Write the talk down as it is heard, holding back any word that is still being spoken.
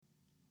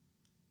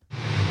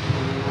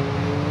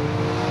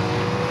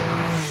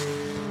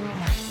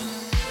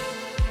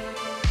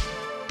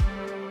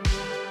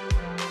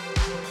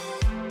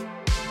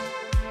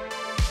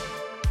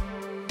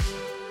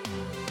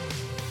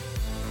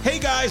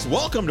guys,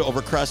 welcome to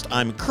Overcrest.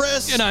 I'm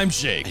Chris. And I'm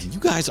Jake. And you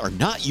guys are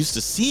not used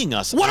to seeing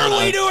us. What are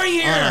we doing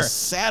here? On a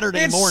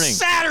Saturday morning. It's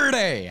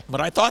Saturday.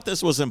 But I thought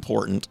this was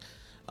important.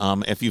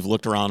 If you've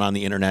looked around on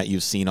the internet,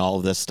 you've seen all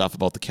of this stuff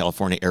about the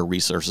California Air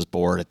Resources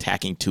Board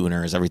attacking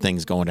tuners.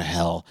 Everything's going to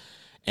hell.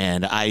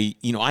 And I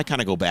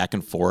kind of go back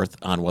and forth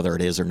on whether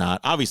it is or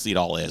not. Obviously, it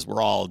all is.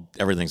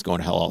 Everything's going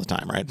to hell all the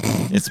time, right?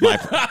 It's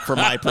from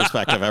my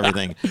perspective,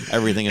 everything is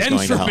going to hell.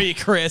 And for me,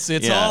 Chris,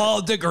 it's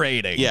all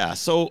degrading. Yeah.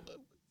 So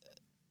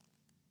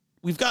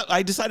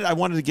I decided I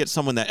wanted to get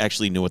someone that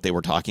actually knew what they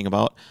were talking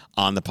about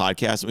on the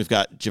podcast. We've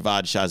got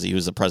Javad Shazi,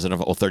 who's the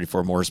president of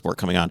 034 Motorsport,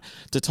 coming on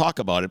to talk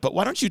about it. But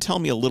why don't you tell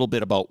me a little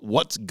bit about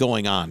what's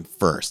going on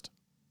first?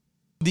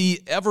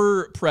 The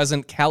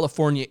ever-present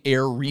California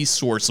Air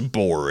Resource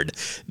Board,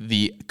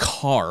 the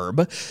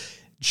CARB,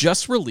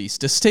 just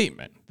released a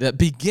statement that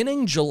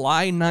beginning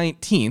July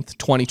 19th,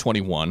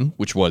 2021,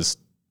 which was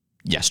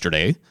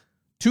yesterday,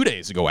 2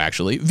 days ago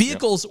actually,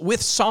 vehicles with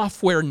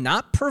software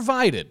not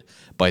provided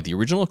by the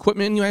original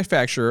equipment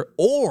manufacturer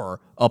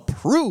or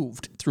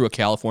approved through a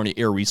California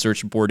Air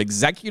Resource Board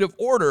executive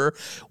order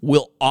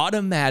will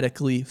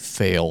automatically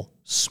fail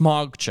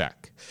smog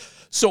check.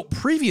 So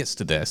previous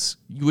to this,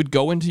 you would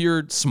go into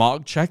your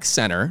smog check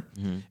center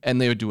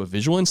and they would do a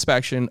visual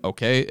inspection.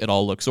 Okay, it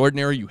all looks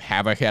ordinary. You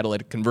have a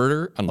catalytic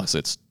converter, unless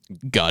it's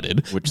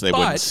gutted. Which they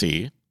wouldn't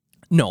see.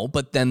 No,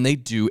 but then they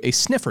do a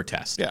sniffer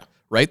test. Yeah.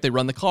 Right? They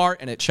run the car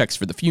and it checks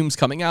for the fumes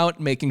coming out,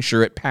 making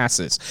sure it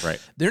passes. Right.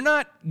 They're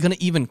not going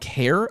to even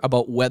care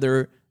about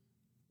whether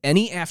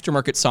any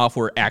aftermarket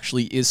software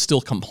actually is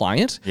still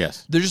compliant.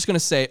 Yes. They're just going to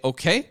say,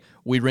 okay,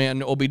 we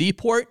ran an OBD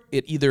port.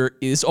 It either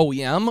is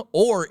OEM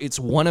or it's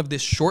one of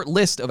this short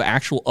list of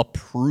actual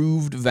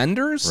approved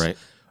vendors. Right.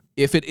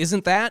 If it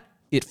isn't that,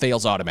 it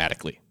fails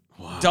automatically.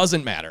 Wow.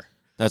 Doesn't matter.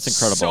 That's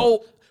incredible.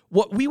 So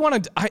what we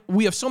want to,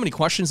 we have so many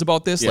questions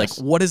about this. Yes.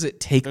 Like, what does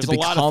it take There's to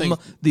become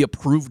the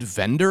approved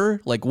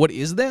vendor? Like, what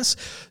is this?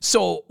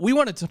 So we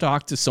wanted to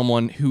talk to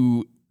someone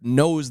who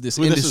knows this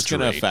industry. Who this is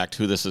going to affect,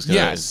 who this is going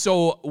to... Yeah,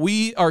 so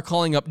we are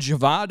calling up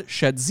Javad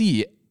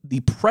Shazi,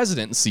 the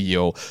president and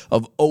CEO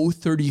of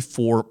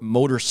 034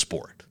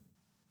 Motorsport.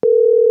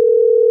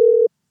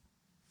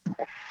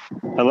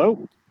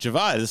 Hello?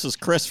 Javad, this is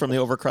Chris from the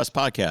Overcrest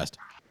podcast.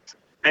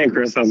 Hey,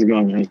 Chris. How's it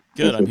going, man?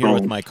 Good. I'm here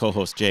with my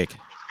co-host, Jake.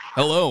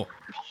 Hello.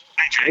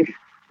 Hi, Jake.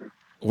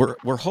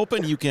 We're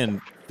hoping you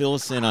can fill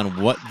us in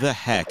on what the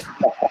heck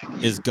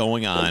is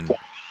going on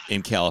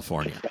in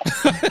California.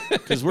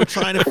 Because we're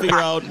trying to figure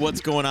out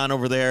what's going on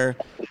over there.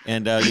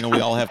 And,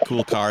 we all have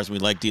cool cars. We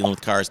like dealing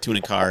with cars,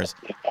 tuning cars.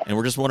 And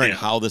we're just wondering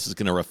how this is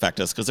going to affect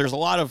us. Because there's a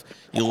lot of,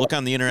 you look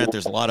on the internet,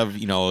 there's a lot of,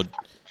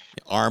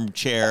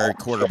 armchair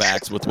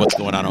quarterbacks with what's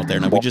going on out there.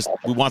 And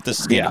we want this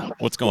skinny. Yeah.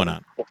 What's going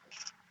on?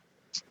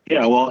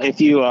 Yeah, well,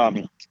 if you,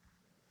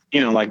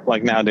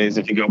 like nowadays,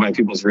 if you go by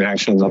people's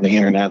reactions on the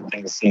internet,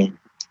 things seem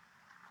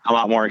a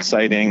lot more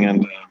exciting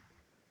and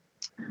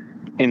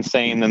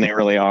insane than they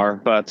really are.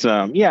 But,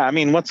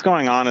 what's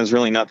going on is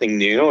really nothing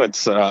new.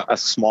 It's a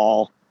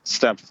small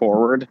step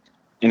forward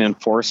in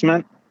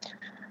enforcement.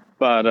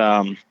 But,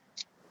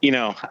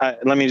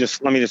 let me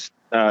just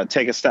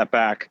take a step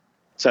back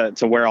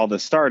to where all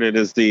this started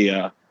is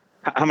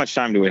how much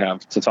time do we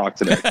have to talk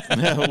today?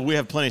 We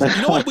have plenty of time.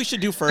 You know what we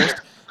should do first?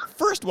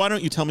 First, why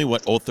don't you tell me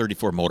what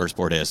 034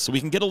 Motorsport is so we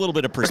can get a little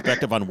bit of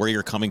perspective on where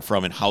you're coming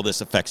from and how this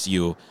affects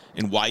you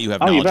and why you have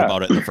knowledge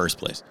about it in the first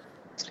place.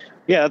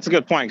 Yeah, that's a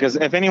good point, because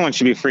if anyone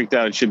should be freaked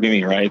out, it should be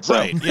me, right? So,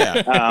 right,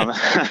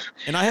 yeah.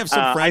 And I have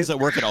some friends that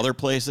work at other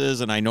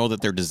places, and I know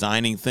that they're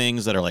designing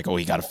things that are like, oh,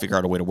 you got to figure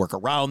out a way to work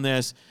around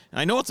this. And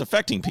I know it's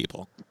affecting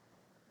people.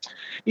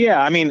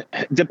 Yeah,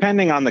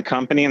 depending on the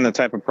company and the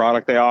type of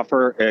product they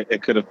offer,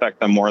 it could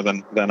affect them more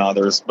than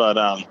others. But,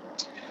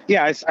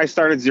 I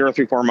started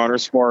 034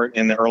 Motorsport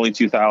in the early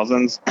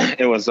 2000s.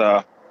 It was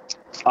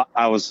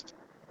I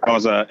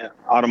was an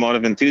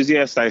automotive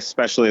enthusiast. I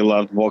especially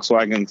loved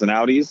Volkswagens and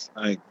Audis.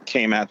 I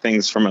came at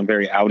things from a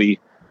very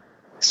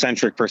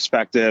Audi-centric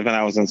perspective, and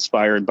I was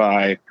inspired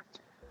by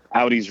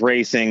Audi's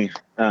racing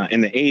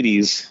in the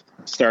 80s,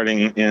 starting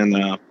in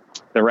the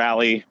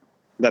rally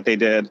that they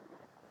did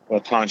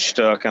with Hans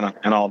Stuck and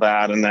all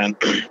that, and then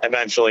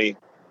eventually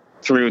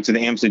through to the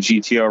IMSA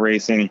GTO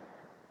racing,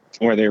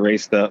 where they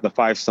raced the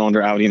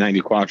 5-cylinder Audi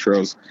 90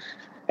 Quattros.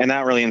 And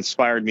that really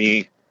inspired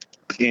me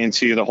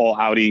into the whole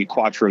Audi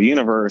Quattro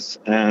universe,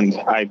 and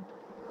I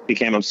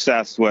became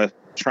obsessed with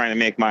trying to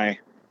make my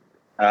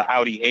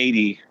Audi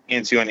 80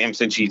 into an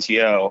IMSA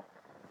GTO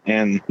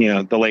in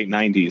the late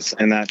 90s,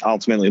 and that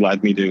ultimately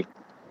led me to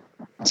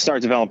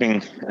start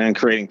developing and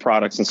creating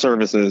products and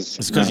services.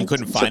 It's because you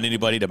couldn't find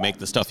anybody to make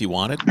the stuff you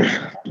wanted?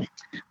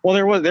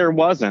 Well, there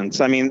wasn't.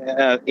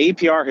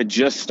 APR had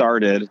just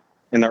started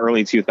in the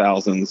early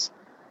 2000s,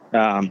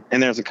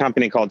 and there's a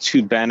company called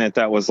 2 Bennett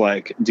that was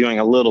like doing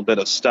a little bit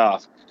of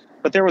stuff.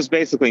 But there was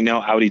basically no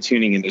Audi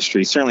tuning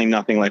industry, certainly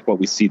nothing like what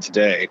we see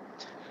today.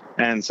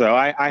 And so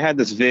I had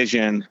this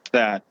vision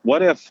that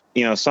what if,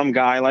 some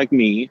guy like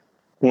me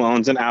who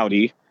owns an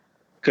Audi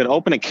could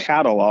open a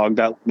catalog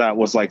that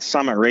was like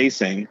Summit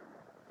Racing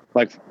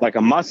like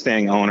a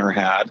Mustang owner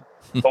had.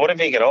 But what if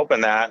he could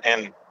open that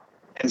and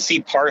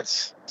see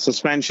parts,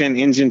 suspension,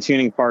 engine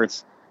tuning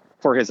parts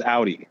for his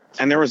Audi?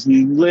 And there was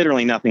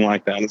literally nothing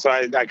like that. And so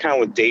I kind of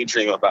would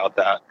daydream about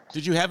that.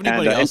 Did you have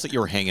anybody else that you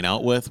were hanging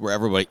out with where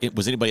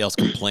was anybody else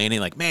complaining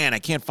like, man, I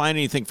can't find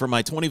anything for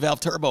my 20 valve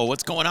turbo.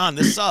 What's going on?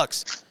 This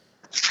sucks.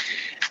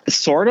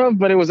 Sort of,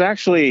 but it was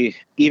actually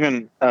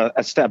even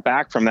a step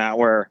back from that,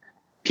 where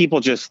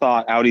people just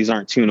thought Audis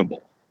aren't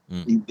tunable.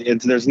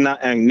 There's not,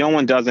 and no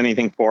one does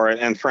anything for it.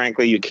 And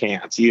frankly, you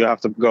can't. You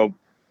have to go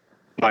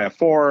buy a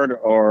Ford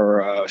or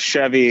a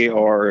Chevy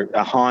or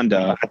a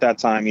Honda. At that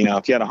time,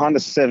 if you had a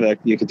Honda Civic,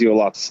 you could do a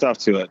lot of stuff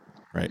to it.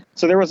 Right.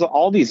 So there was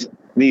all these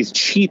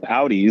cheap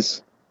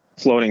Audis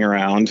floating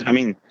around. I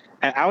mean,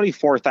 an Audi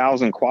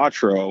 4000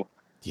 Quattro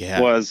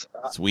was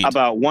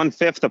about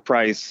 1/5 the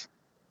price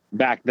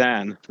back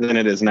then than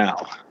it is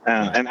now.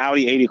 An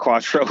Audi 80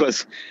 Quattro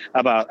was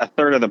about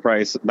 1/3 of the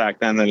price back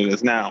then than it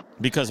is now.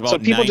 Because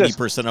about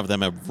 90% of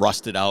them have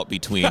rusted out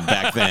between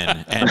back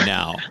then and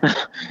now.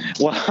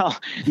 Well,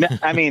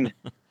 I mean,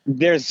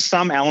 there's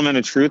some element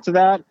of truth to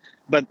that,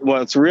 but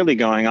what's really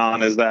going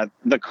on is that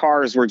the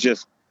cars were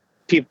just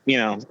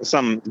people,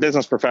 some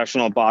business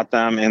professional bought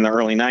them in the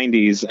early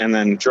 90s and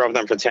then drove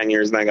them for 10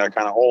 years and they got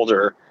kind of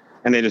older.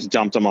 And they just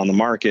dumped them on the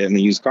market, in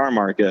the used car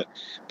market.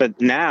 But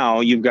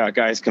now you've got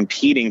guys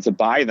competing to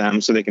buy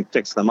them so they can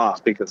fix them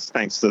up, because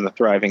thanks to the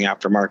thriving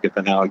aftermarket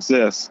that now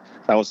exists,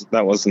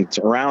 that wasn't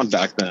around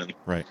back then.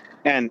 Right.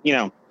 And,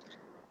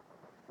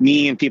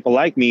 me and people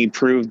like me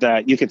proved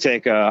that you could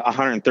take a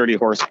 130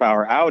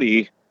 horsepower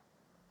Audi,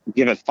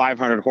 give it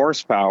 500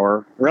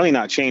 horsepower, really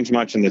not change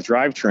much in the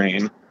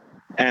drivetrain,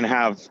 and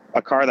have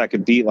a car that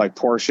could beat like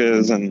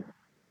Porsches and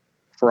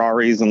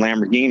Ferraris and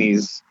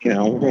Lamborghinis,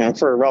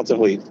 for a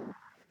relatively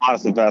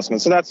modest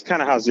investment. So that's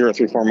kind of how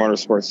 034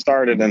 Motorsports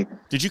started. And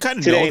did you kind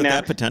of know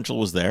that potential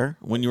was there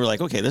when you were like,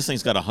 okay, this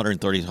thing's got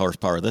 130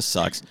 horsepower, this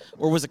sucks?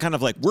 Or was it kind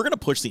of like, we're going to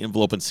push the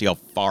envelope and see how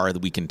far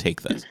that we can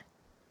take this?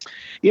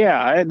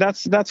 Yeah,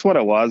 that's what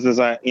it was. Is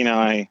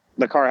the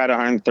car had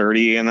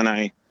 130, and then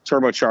I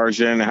turbocharged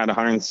it and it had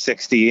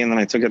 160, and then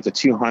I took it to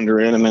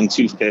 200, and then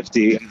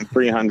 250, and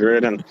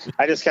 300, and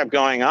I just kept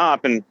going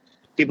up, and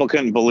people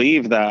couldn't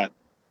believe that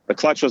the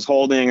clutch was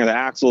holding, or the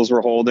axles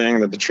were holding,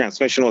 that the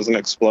transmission wasn't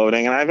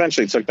exploding. And I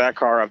eventually took that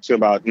car up to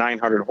about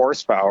 900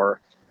 horsepower,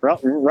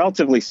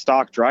 relatively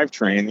stock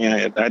drivetrain.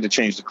 I had to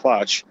change the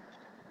clutch.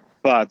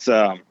 But,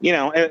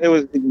 it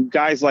was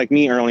guys like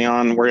me early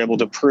on were able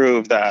to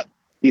prove that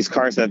these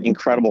cars have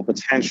incredible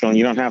potential, and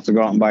you don't have to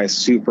go out and buy a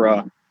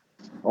Supra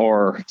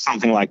or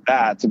something like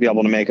that to be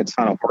able to make a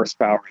ton of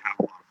horsepower and have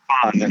a lot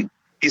of fun. And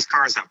these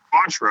cars have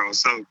Quattro,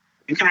 so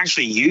you can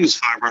actually use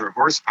 500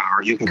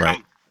 horsepower. You can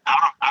come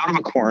out of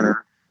a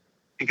corner,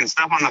 you can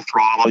step on the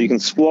throttle, you can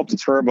spool up the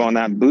turbo, and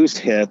that boost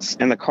hits,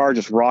 and the car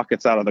just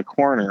rockets out of the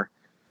corner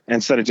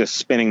instead of just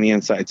spinning the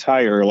inside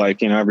tire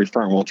like every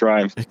front wheel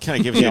drive. It kind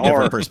of gives you a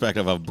different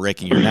perspective of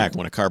breaking your neck.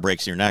 When a car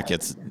breaks your neck,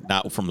 it's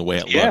not from the way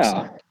it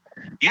looks.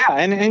 Yeah,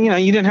 and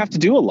you didn't have to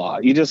do a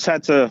lot. You just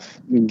had to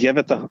give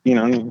it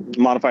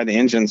modify the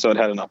engine so it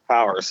had enough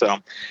power. So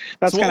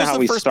that's kind of how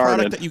we started. What was the first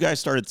product that you guys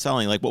started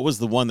selling? Like, what was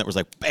the one that was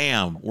like,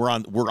 bam, we're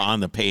on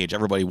the page.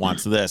 Everybody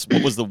wants this.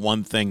 What was the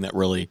one thing that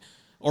really,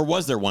 or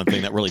was there one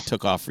thing that really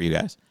took off for you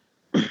guys?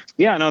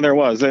 Yeah, no, there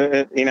was.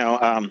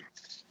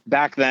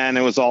 Back then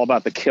it was all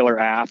about the killer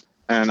app,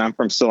 and I'm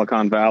from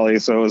Silicon Valley,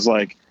 so it was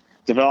like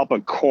develop a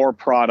core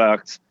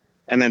product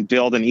and then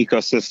build an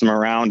ecosystem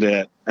around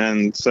it.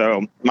 And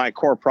so my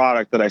core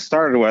product that I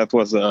started with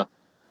was a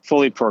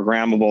fully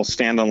programmable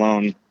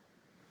standalone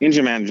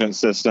engine management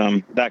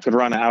system that could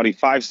run an Audi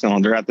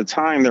 5-cylinder. At the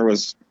time, there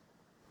was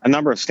a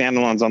number of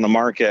standalones on the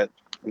market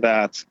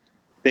that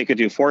they could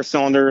do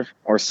 4-cylinder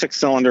or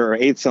 6-cylinder or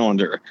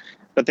 8-cylinder,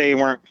 but they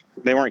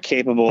weren't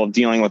capable of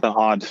dealing with an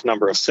odd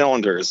number of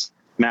cylinders,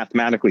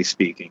 mathematically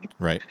speaking.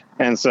 Right.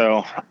 And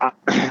so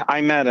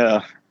I met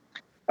a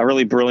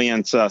really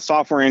brilliant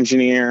software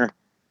engineer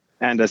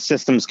and a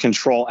systems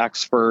control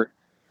expert,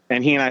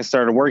 and he and I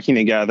started working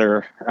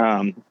together.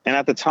 And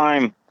at the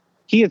time,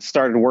 he had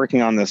started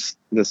working on this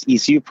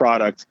ECU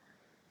product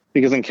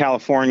because in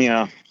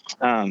California,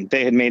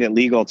 they had made it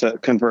legal to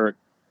convert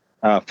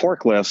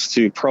forklifts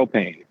to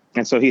propane.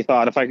 And so he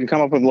thought, if I could come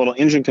up with a little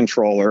engine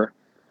controller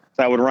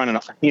that would run,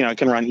 it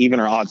can run even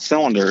or odd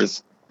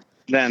cylinders,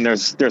 then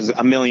there's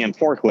a million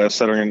forklifts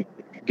that are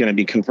going to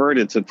be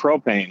converted to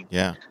propane.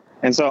 Yeah.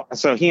 And so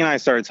he and I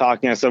started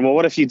talking. I said, well,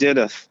 what if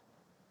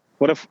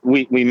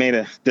we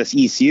made this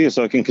ECU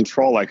so it can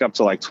control up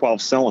to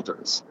 12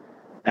 cylinders?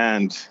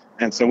 And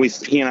so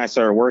he and I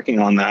started working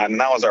on that, and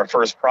that was our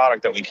first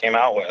product that we came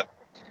out with.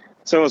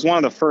 So it was one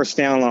of the first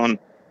standalone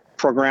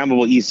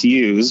programmable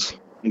ECUs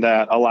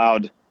that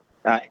allowed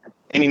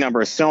any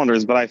number of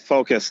cylinders, but I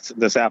focused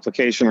this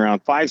application around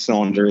 5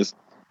 cylinders,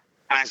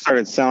 and I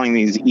started selling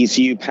these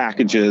ECU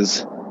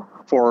packages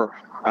for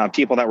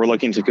people that were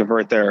looking to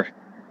convert their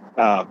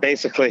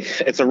basically,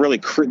 it's a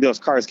really those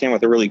cars came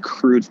with a really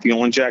crude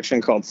fuel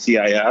injection called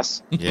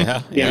CIS.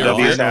 Yeah.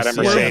 BMW's had it,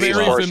 Mercedes, We're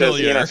very Porsches,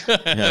 familiar.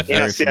 Yeah,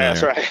 very familiar.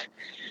 CIS, right.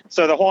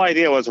 So the whole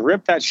idea was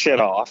rip that shit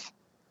off,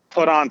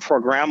 put on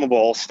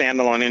programmable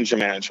standalone engine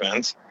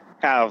management,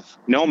 have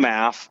no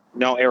MAF,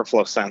 no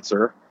airflow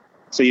sensor.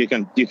 So you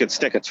could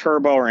stick a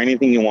turbo or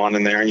anything you want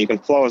in there, and you can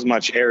flow as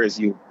much air as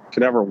you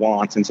could ever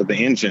want into the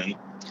engine.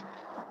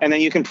 And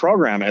then you can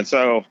program it.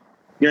 So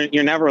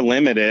you're never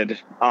limited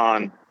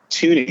on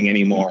tuning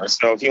anymore.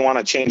 So if you want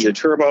to change your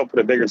turbo, put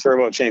a bigger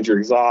turbo, change your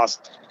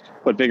exhaust,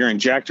 put bigger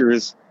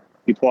injectors,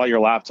 you pull out your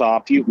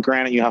laptop.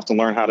 Granted, you have to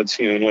learn how to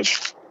tune,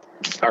 which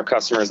our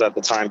customers at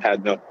the time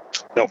had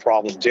no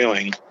problem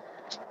doing.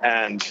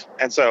 And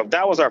so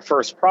that was our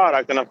first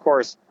product. And of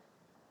course,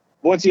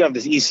 once you have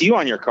this ECU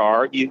on your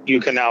car,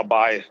 you can now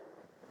buy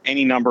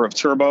any number of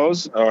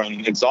turbos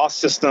and exhaust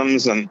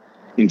systems and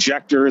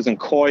injectors and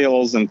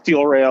coils and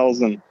fuel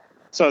rails. And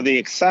so the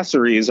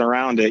accessories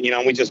around it,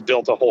 we just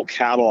built a whole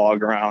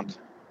catalog around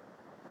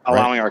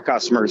allowing our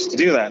customers to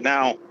do that.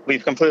 Now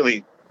we've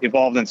completely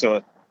evolved into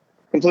a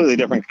completely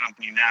different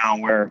company now,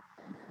 where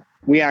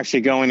we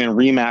actually go in and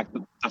remap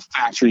the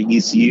factory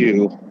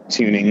ECU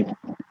tuning,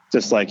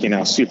 just like,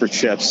 Super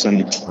Chips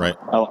and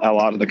a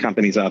lot of the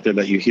companies out there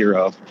that you hear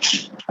of.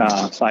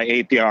 Like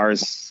APR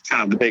is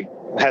kind of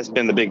has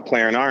been the big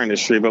player in our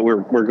industry, but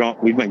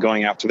we've been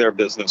going after their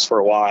business for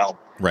a while.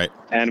 Right.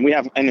 And we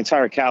have an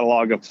entire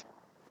catalog of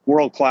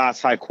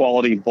world-class,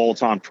 high-quality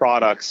bolt-on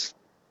products.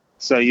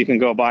 So you can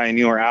go buy a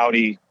newer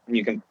Audi and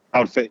you can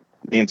outfit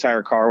the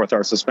entire car with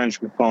our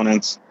suspension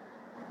components,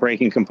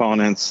 braking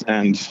components,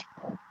 and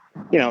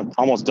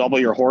almost double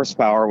your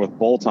horsepower with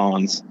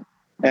bolt-ons.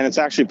 And it's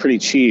actually pretty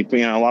cheap.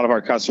 A lot of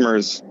our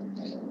customers,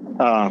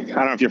 I don't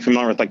know if you're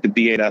familiar with like the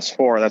B8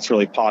 S4, that's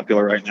really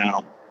popular right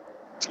now,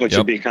 which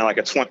would be kind of like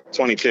a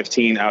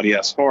 2015 Audi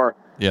S4.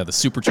 Yeah, the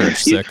Supercharged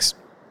 6.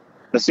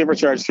 The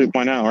Supercharged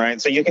 3.0, right?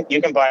 So you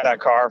can buy that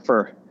car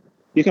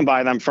you can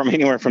buy them from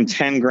anywhere from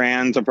 10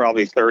 grand to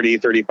probably 30,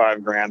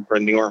 35 grand for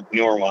newer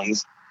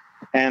ones.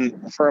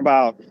 And for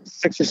about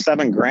 6 or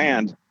 7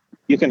 grand,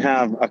 you can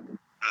have a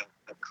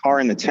car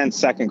in the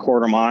 10-second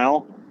quarter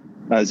mile,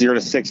 0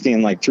 to 60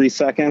 in like 3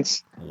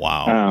 seconds.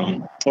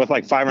 Wow. With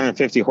like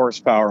 550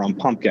 horsepower on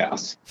pump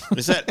gas.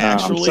 Is that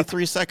actually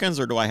 3 seconds,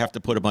 or do I have to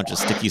put a bunch of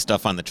sticky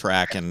stuff on the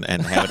track and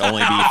have it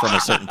only be from a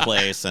certain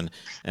place and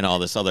all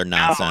this other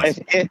nonsense?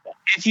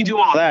 If you do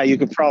all that, you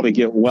could probably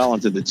get well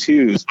into the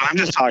twos. But I'm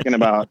just talking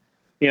about,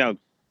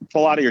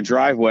 pull out of your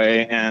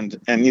driveway, and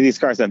these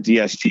cars have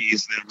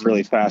DSGs, they have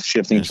really fast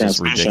shifting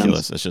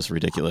transmissions. It's just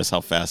ridiculous how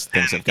fast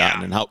things have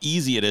gotten and how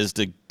easy it is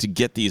to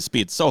get these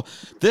speeds. So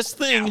this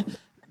thing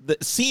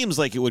that seems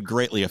like it would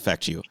greatly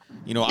affect you.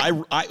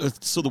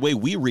 So the way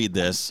we read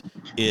this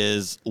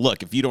is,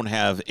 look, if you don't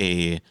have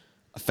a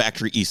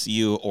factory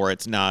ECU, or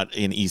it's not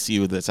an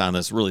ECU that's on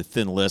this really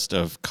thin list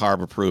of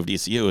CARB approved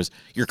ECUs,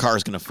 your car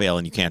is going to fail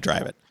and you can't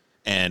drive it.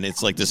 And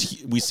it's like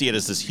this, we see it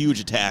as this huge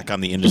attack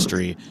on the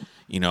industry,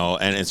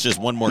 and it's just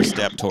one more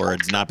step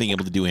towards not being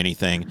able to do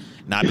anything,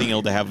 not being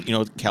able to have,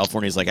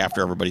 California's like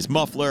after everybody's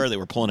muffler, they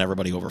were pulling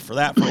everybody over for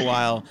that for a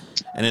while.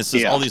 And it's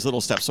just all these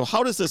little steps. So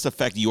how does this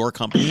affect your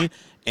company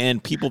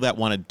and people that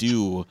want to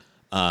do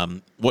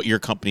what your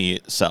company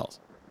sells?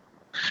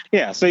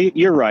 Yeah, so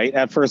you're right.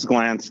 At first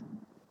glance,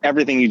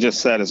 everything you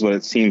just said is what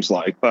it seems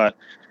like. But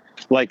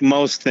like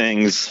most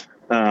things,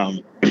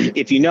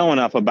 if you know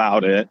enough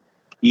about it,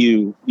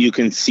 you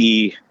can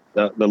see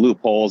the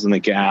loopholes and the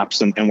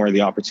gaps and where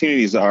the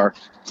opportunities are.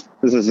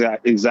 This is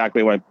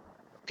exactly why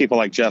people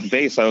like Jeff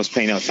Bezos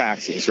pay no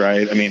taxes,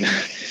 right? I mean,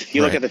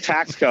 you look at the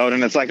tax code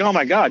and it's like, oh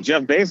my God,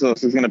 Jeff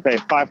Bezos is going to pay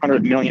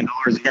 $500 million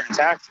a year in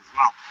taxes.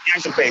 Well, he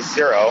actually pays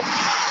zero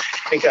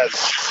because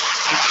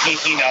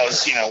he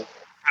knows,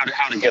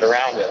 how to get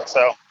around it.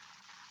 So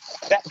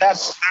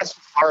that's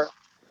our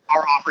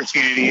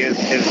opportunity is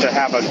to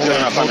have a good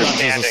enough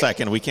understanding. Just a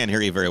second, we can't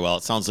hear you very well.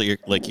 It sounds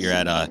like you're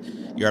at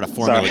a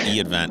Formula E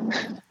event.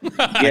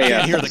 I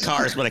can't hear the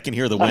cars, but I can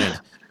hear the wind.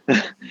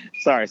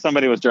 Sorry,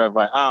 somebody was driving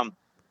by.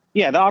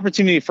 The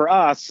opportunity for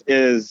us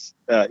is,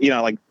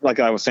 like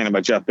I was saying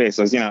about Jeff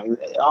Bezos.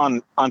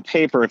 On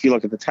paper, if you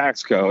look at the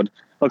tax code,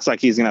 looks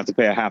like he's going to have to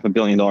pay $500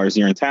 million a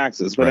year in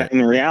taxes, but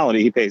in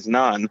reality, he pays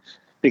none.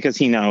 Because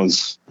he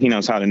knows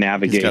how to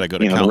navigate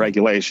the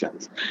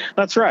regulations.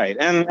 That's right.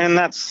 And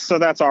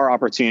that's our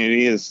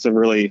opportunity, is to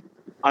really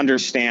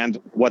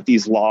understand what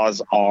these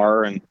laws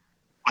are and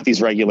what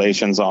these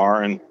regulations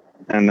are, and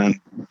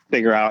then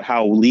figure out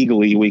how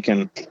legally we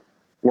can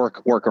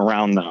work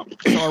around them.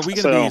 So are we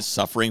going to be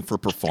suffering for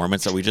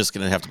performance? Are we just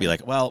going to have to be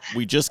like, well,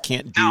 we just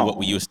can't do what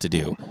we used to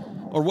do?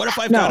 Or what if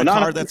I've got a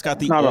car that's got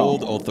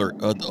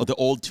the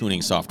old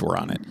tuning software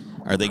on it?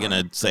 Are they going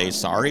to say,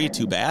 sorry,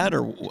 too bad?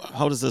 Or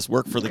how does this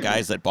work for the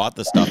guys that bought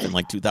the stuff in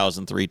like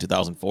 2003,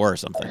 2004 or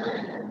something?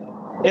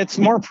 It's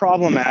more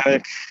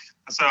problematic.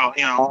 So,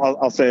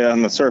 I'll say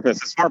on the surface,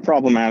 it's more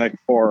problematic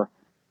for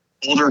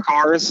older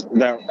cars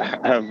that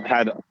have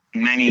had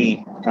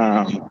many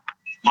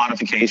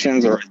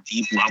modifications or a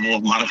deep level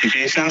of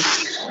modifications.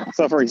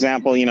 So, for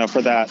example,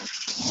 for that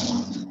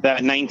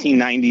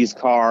 1990s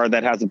car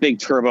that has a big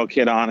turbo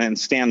kit on it and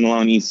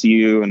standalone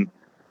ECU and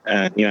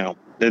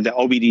the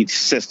OBD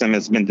system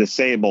has been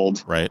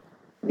disabled. Right.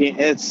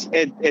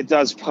 it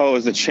does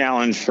pose a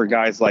challenge for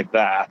guys like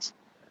that.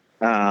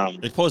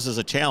 It poses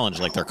a challenge,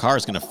 like their car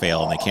is going to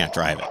fail and they can't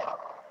drive it.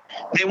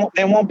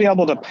 They won't be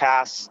able to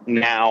pass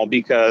now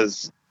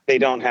because they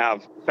don't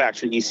have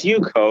factory ECU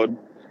code,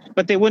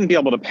 but they wouldn't be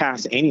able to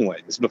pass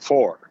anyways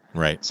before.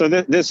 Right. So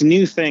this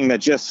new thing that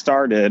just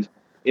started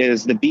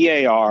is the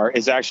BAR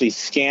is actually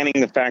scanning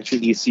the factory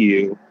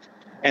ECU,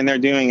 and they're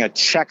doing a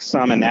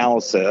checksum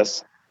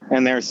analysis,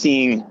 and they're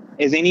seeing,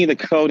 is any of the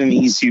code in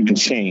the ECU been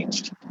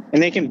changed?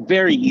 And they can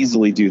very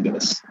easily do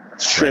this.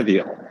 It's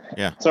trivial.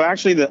 Yeah. So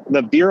actually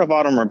the Bureau of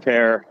Auto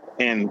Repair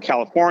in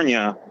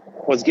California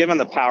was given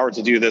the power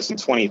to do this in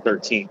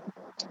 2013.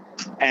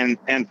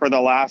 And for the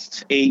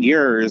last 8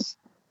 years,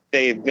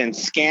 they've been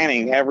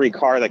scanning every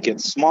car that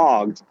gets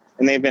smogged,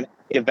 and they've been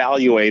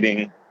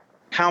evaluating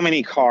how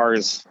many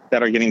cars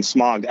that are getting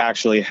smogged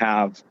actually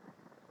have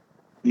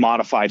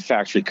modified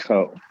factory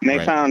code. And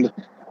they found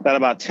that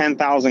about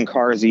 10,000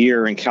 cars a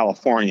year in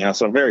California,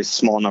 so a very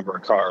small number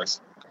of cars,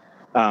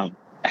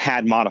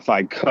 had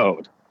modified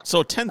code.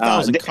 So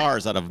 10,000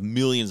 cars out of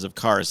millions of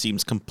cars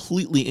seems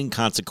completely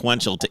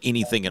inconsequential to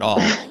anything at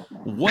all.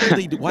 Why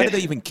do they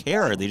even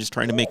care? Are they just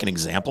trying to make an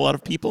example out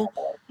of people?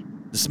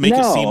 Just make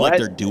it seem like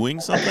they're doing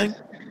something?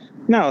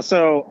 No.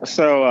 So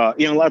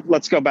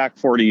let's go back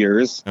 40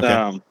 years.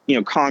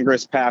 Okay.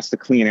 Congress passed the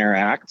Clean Air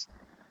Act.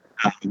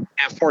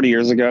 40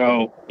 years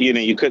ago,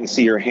 you couldn't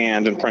see your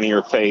hand in front of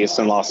your face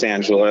in Los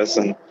Angeles,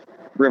 and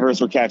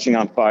rivers were catching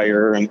on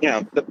fire, and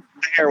the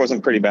air was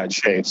in pretty bad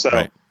shape. So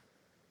right.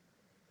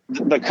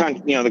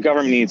 the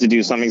government needs to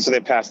do something, so they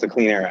passed the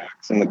Clean Air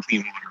Act and the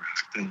Clean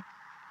Water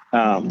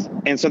Act,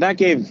 and so that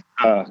gave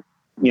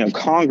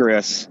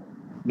Congress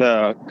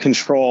the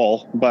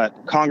control,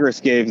 but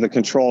Congress gave the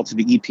control to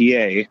the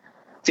EPA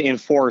to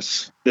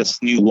enforce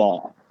this new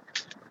law.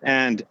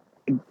 And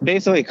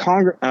basically,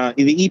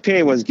 the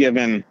EPA was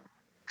given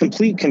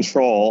complete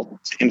control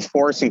to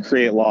enforce and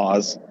create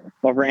laws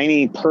over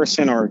any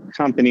person or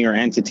company or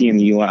entity in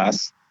the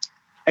U.S.,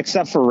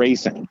 except for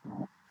racing.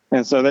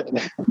 And so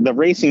the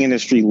racing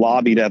industry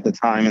lobbied at the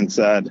time and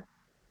said,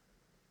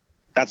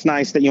 that's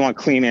nice that you want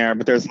clean air,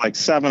 but there's like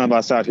 7 of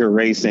us out here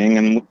racing,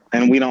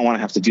 and we don't want to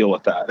have to deal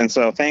with that. And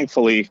so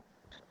thankfully,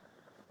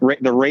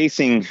 the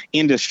racing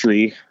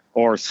industry,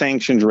 or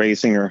sanctioned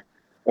racing or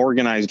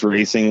organized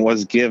racing,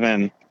 was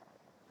given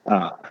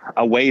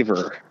a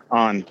waiver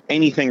on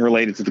anything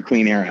related to the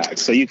Clean Air Act.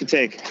 So you could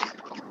take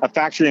a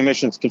factory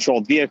emissions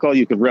controlled vehicle,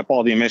 you could rip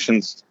all the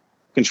emissions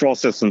control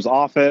systems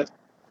off it,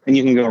 and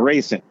you can go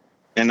racing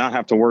and not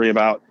have to worry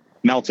about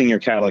melting your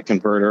catalytic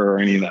converter or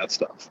any of that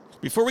stuff.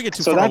 Before we get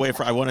too far away,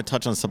 I want to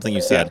touch on something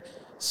you said. Yeah.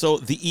 So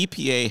the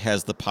EPA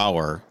has the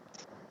power,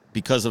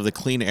 because of the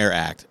Clean Air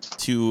Act,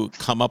 to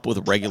come up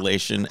with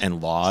regulation and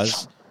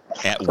laws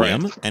at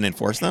whim and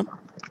enforce them?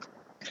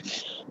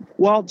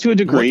 Well, to a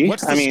degree.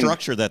 What's the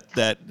structure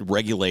that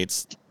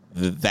regulates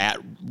that?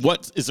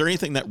 Is there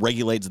anything that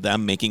regulates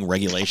them making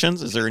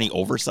regulations? Is there any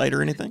oversight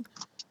or anything?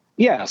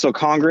 Yeah, so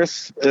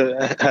Congress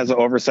has an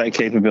oversight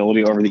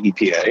capability over the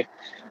EPA.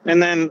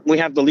 And then we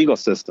have the legal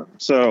system.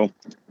 So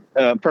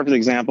a perfect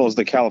example is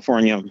the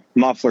California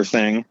muffler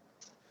thing.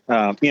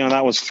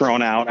 That was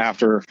thrown out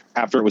after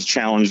it was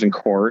challenged in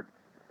court.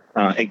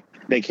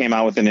 They came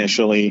out with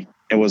initially,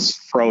 it was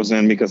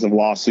frozen because of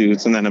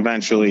lawsuits, and then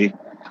eventually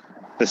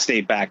the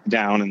state backed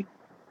down, and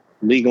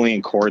legally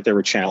in court they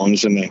were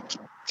challenged, and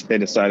they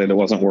decided it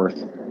wasn't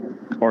worth,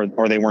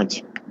 or they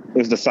weren't. It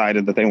was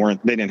decided that they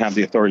didn't have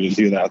the authority to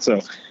do that.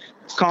 So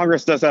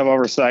Congress does have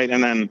oversight,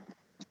 and then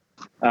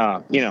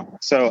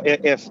so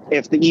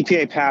if the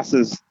EPA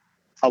passes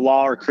a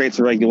law or creates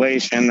a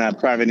regulation that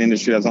private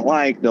industry doesn't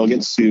like, they'll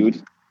get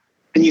sued.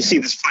 And you see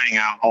this playing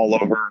out all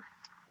over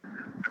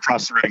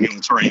across the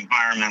regulatory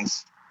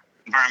environments,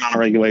 environmental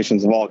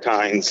regulations of all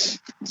kinds,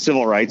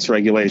 civil rights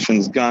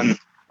regulations, gun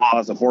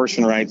laws,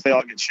 abortion rights, they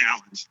all get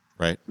challenged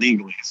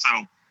legally. So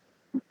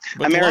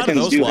but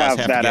Americans do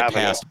have to that get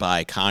passed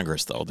by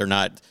Congress, though. They're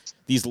not,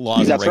 these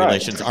laws and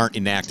regulations aren't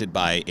enacted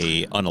by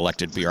a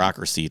unelected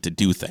bureaucracy to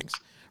do things,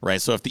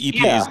 right? So if the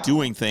EPA is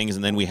doing things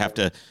and then we have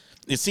to,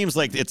 it seems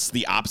like it's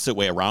the opposite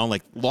way around.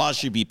 Like, laws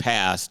should be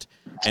passed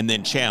and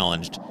then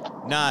challenged,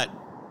 not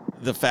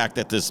the fact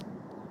that this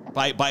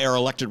by our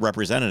elected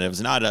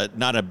representatives, not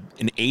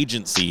an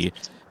agency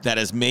that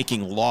is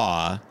making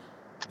law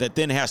that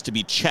then has to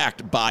be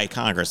checked by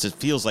Congress. It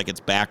feels like it's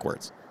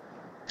backwards.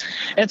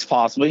 It's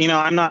possible.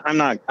 I'm not going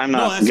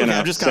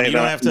to say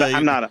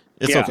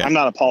that. I'm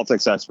not a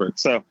politics expert.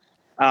 So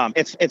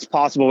it's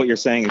possible what you're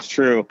saying is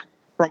true.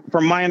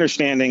 From my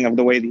understanding of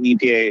the way the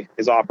EPA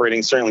is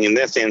operating, certainly in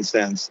this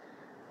instance,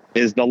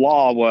 is the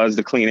law was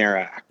the Clean Air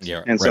Act.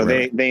 Yeah, and so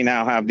they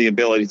now have the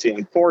ability to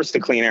enforce the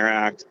Clean Air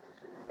Act.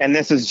 And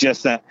this is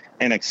just an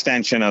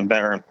extension of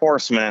their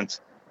enforcement.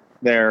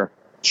 They're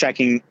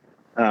checking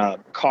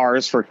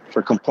cars for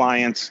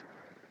compliance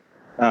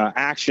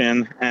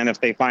action. And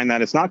if they find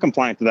that it's not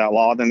compliant to that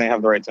law, then they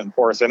have the right to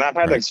enforce it. And I've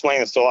had to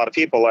explain this to a lot of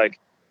people,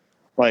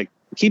 like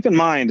keep in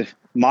mind,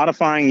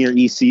 modifying your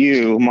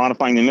ECU,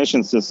 modifying the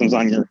emission systems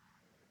on your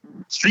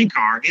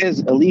streetcar is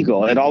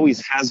illegal. It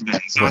always has been.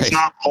 So Right. it's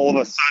not all of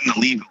a sudden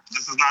illegal.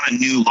 This is not a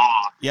new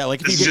law. Yeah,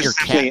 like if This you is get your just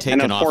simply cat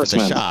taken an off at the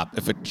enforcement. shop,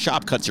 if a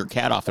shop cuts your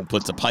cat off and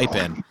puts a pipe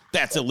in,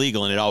 that's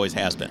illegal, and it always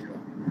has been.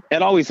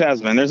 It always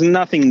has been. There's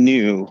nothing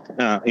new,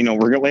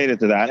 related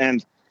to that.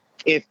 And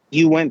if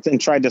you went and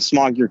tried to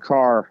smog your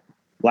car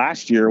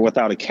last year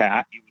without a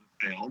cat, you would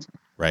have failed.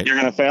 Right. You're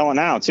going to fail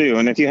now too.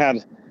 And if you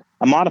had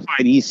a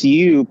modified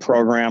ECU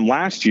program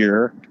last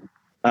year,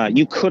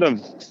 you could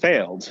have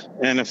failed.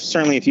 And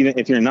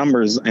if your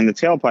numbers in the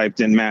tailpipe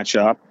didn't match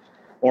up,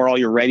 or all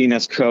your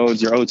readiness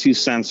codes, your O2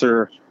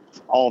 sensor,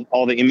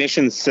 all the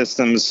emission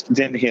systems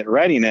didn't hit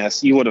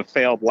readiness, you would have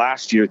failed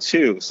last year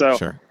too. So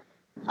Sure.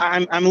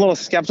 I'm a little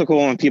skeptical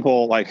when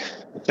people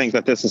think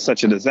that this is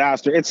such a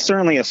disaster. It's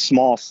certainly a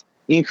small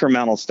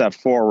incremental step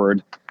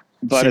forward,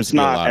 but Seems it's to be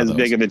a lot not of as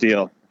big of a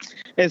deal.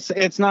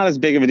 It's not as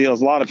big of a deal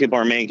as a lot of people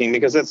are making,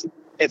 because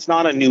it's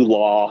not a new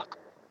law.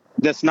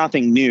 That's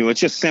nothing new. It's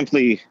just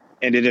simply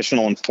an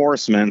additional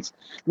enforcement,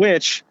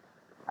 which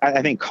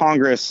I think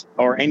Congress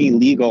or any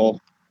legal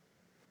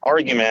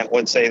argument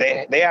would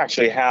say they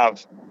actually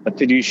have a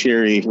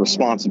fiduciary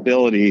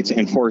responsibility to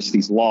enforce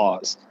these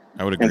laws.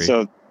 I would agree. And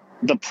so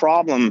the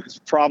problem is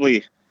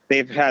probably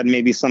they've had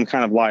maybe some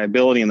kind of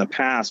liability in the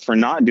past for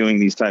not doing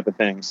these type of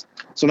things.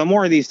 So the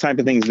more of these type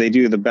of things they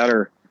do, the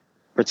better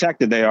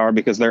protected they are,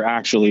 because they're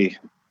actually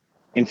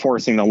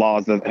enforcing the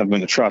laws that have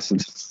been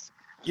entrusted.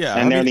 yeah,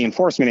 And they're the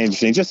enforcement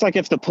agency. Just like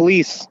if the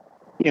police,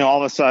 all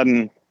of a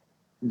sudden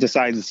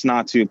decides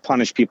not to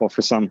punish people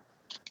for some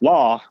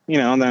law,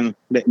 then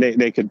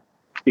they could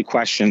be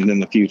questioned in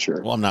the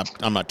future. Well,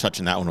 I'm not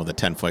touching that one with a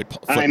 10-foot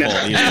pole. I know.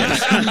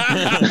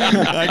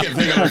 I can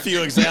think of a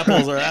few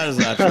examples where that is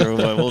not true,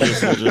 but we'll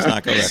just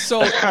not go there.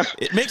 So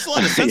It makes a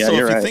lot of sense, Yeah, though, if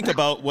you're you right. think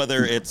about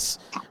whether it's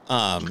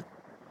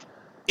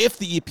if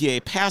the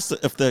EPA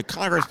if the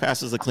Congress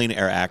passes the Clean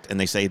Air Act and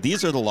they say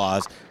these are the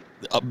laws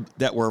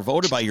that were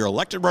voted by your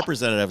elected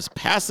representatives,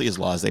 pass these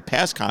laws, they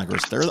pass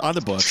Congress, they're on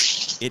the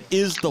books, it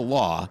is the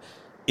law.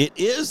 It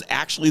is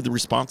actually the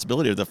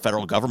responsibility of the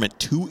federal government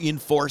to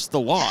enforce the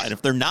law. And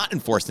if they're not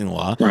enforcing the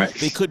law, Right.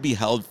 they could be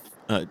held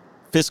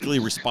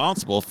fiscally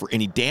responsible for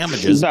any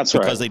damages That's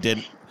because right. they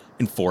didn't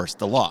enforce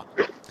the law.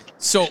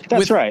 So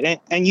That's right.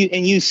 And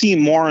you see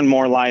more and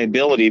more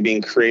liability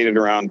being created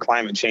around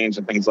climate change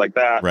and things like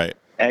that. Right.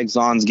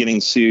 Exxon's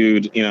getting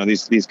sued.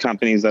 These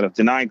companies that have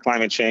denied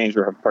climate change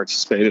or have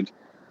participated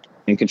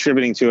in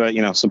contributing to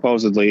it,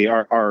 supposedly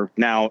are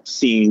now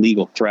seeing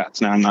legal threats.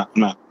 Now, I'm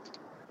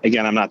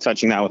not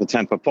touching that with a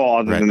 10-foot pole,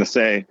 other Right. than to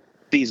say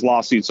these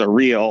lawsuits are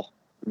real.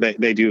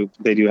 They do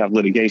have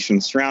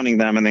litigation surrounding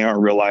them, and they are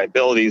real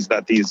liabilities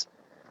that these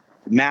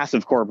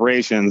massive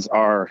corporations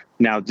are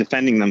now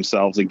defending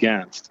themselves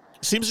against.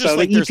 Seems So just the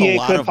like there's a EPA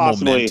lot could of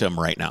possibly- momentum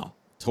right now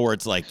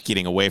towards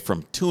getting away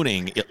from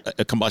tuning.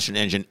 A combustion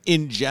engine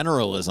in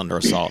general is under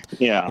assault.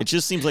 Yeah. It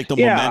just seems like the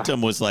Yeah.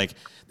 momentum was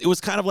it was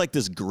kind of like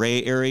this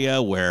gray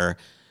area where,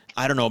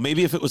 I don't know,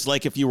 maybe if it was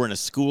if you were in a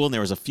school and there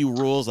was a few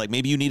rules,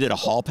 maybe you needed a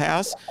hall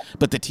pass,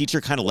 but the teacher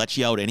kind of let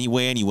you out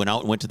anyway, and you went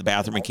out and went to the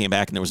bathroom and came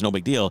back and there was no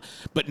big deal.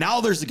 But now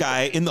there's a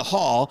guy in the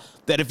hall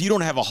that if you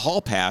don't have a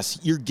hall pass,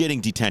 you're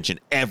getting detention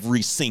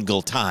every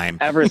single time.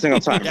 Every single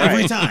time.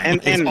 Every right. time,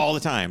 And all the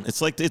time.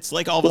 It's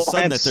like all of a Well,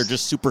 sudden that it's- they're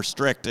just super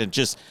strict, and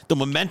just the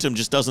momentum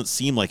just doesn't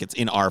seem like it's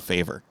in our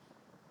favor.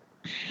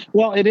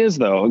 Well, it is,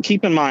 though.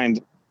 Keep in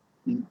mind,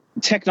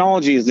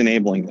 technology is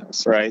enabling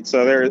this, right?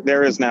 So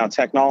there is now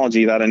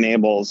technology that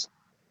enables,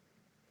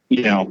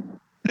 the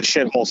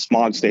shithole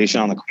smog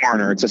station on the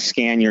corner to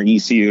scan your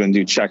ECU and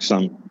do checks.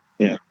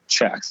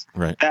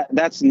 Right.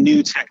 That's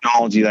new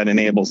technology that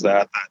enables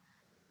that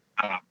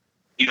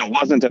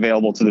wasn't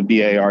available to the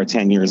BAR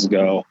 10 years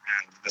ago,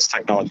 and this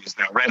technology is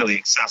now readily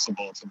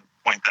accessible to the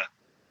point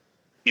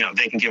that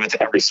they can give it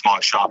to every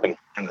smog shop in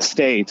the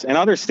state, and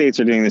other states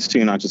are doing this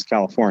too, not just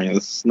California.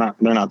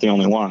 They're not the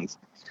only ones.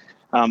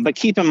 But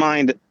keep in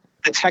mind,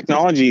 the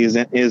technology is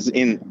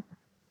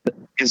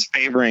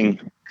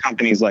favoring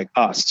companies like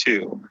us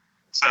too.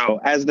 So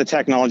as the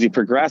technology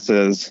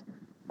progresses,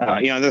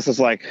 this is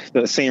like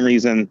the same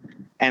reason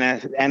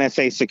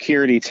NSA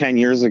security 10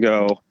 years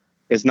ago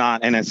is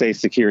not NSA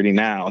security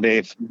now.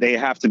 They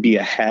have to be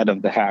ahead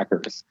of the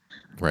hackers.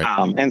 Right.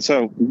 And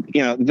so,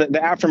 the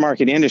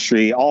aftermarket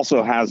industry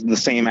also has the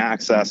same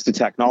access to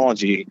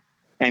technology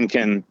and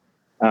can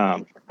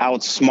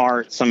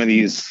outsmart some of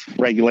these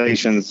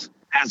regulations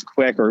as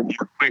quick or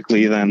more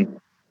quickly than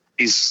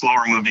these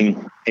slower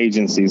moving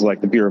agencies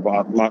like the Bureau of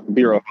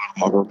Automobile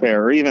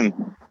Repair, or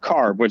even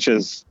CARB, which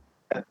is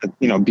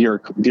a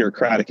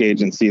bureaucratic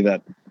agency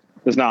that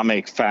does not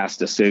make fast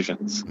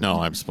decisions.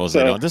 No, I'm supposed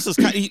to know. This is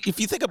if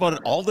you think about it,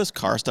 all this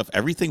car stuff,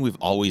 everything we've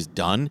always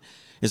done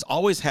has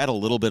always had a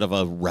little bit of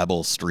a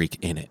rebel streak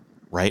in it,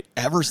 right?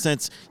 Ever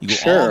since you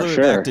go all the way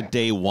back to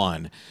day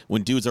one,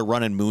 when dudes are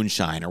running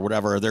moonshine or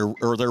whatever,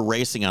 or they're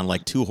racing on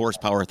 2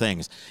 horsepower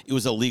things, it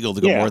was illegal to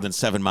go more than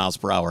 7 miles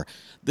per hour.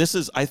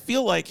 I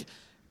feel like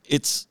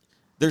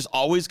there's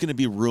always going to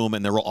be room,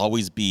 and there will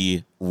always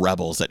be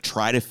rebels that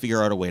try to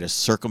figure out a way to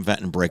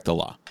circumvent and break the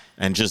law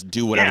and just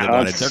do whatever they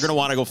want. They're going to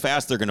want to go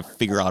fast. They're going to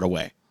figure out a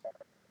way.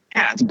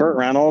 Yeah, it's Burt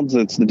Reynolds.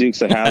 It's the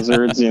Dukes of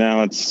Hazzards.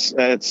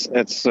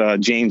 It's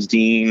James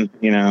Dean.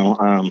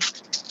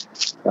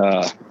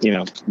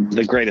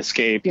 The Great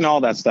Escape.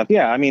 All that stuff.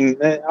 Yeah, I mean,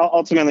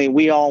 ultimately,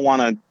 we all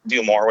want to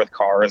do more with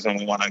cars, and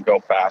we want to go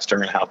faster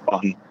and have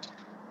fun.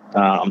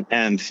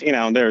 And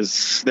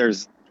there's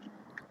these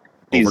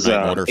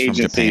overnight orders from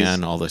agencies.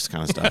 Japan, all this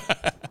kind of stuff.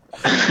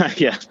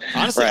 Yeah,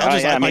 honestly,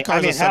 right. my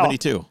car's a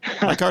 72.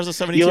 My car's a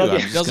 72.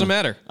 Doesn't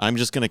matter. I'm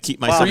just going to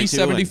keep my 72.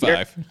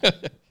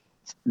 375.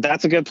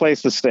 That's a good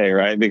place to stay,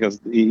 right? Because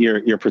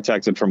you're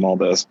protected from all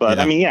this. But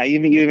I mean,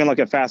 you even look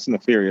at Fast and the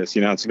Furious.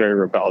 It's very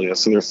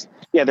rebellious. So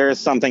there is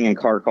something in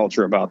car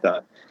culture about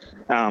that.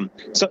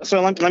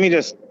 So let me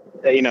just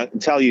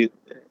tell you,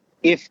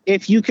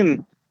 if you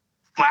can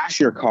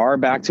flash your car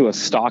back to a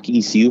stock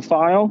ECU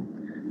file,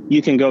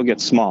 you can go get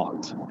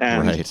smogged,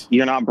 and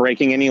you're not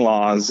breaking any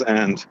laws.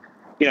 And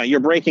you're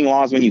breaking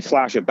laws when you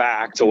flash it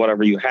back to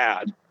whatever you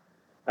had,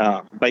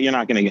 but you're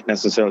not going to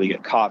necessarily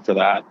get caught for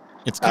that.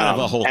 It's kind of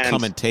a whole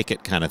come and take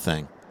it kind of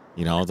thing,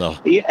 Yeah,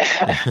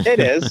 it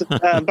is.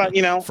 But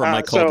from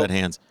my cold dead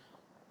hands.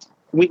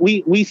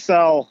 We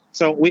sell.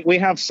 So we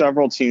have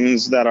several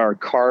tunes that are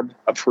CARB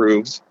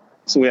approved.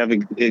 So we have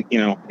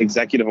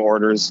executive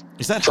orders.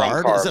 Is that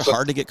hard? Is it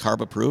hard to get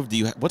CARB approved?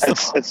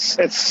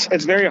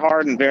 It's very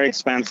hard and very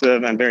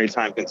expensive and very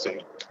time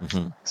consuming.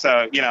 Mm-hmm.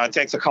 So it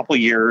takes a couple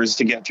years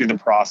to get through the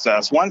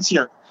process. Once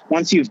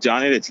you've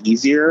done it, it's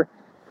easier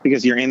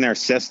because you're in their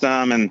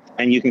system and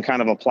you can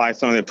kind of apply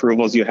some of the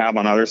approvals you have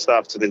on other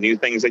stuff to the new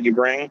things that you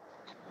bring.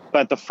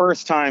 But the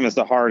first time is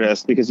the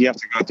hardest because you have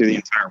to go through the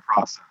entire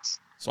process.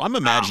 So I'm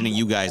imagining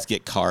you guys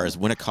get cars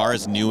when a car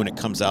is new and it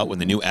comes out, when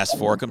the new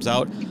S4 comes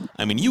out.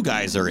 I mean, you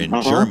guys are in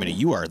Germany.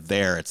 You are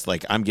there. It's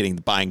like I'm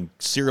buying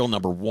serial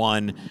number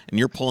 1, and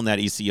you're pulling that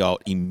ECU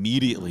out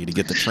immediately to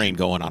get the train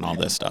going on all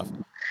this stuff.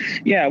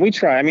 Yeah, we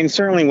try. I mean,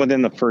 certainly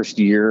within the first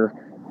year,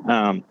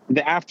 the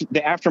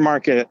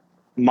aftermarket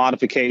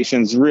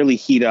modifications really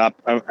heat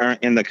up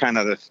in the kind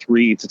of the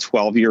 3 to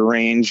 12 year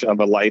range of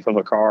a life of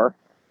a car,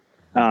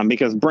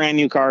 because brand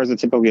new cars are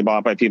typically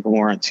bought by people who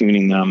aren't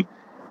tuning them.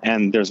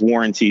 And there's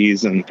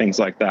warranties and things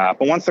like that.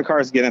 But once the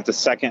cars get into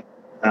second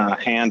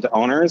hand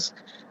owners,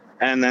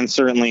 and then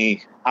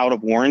certainly out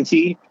of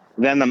warranty,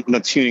 then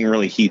the tuning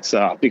really heats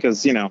up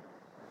because, you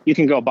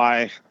can go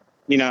buy,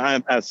 a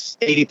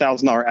 $80,000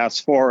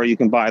 S4, or you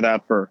can buy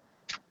that for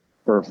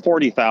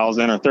 $40,000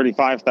 or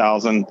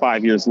 $35,000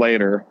 5 years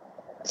later,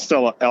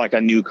 still like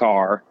a new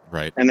car.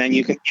 Right. And then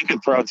you can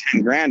throw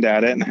 $10,000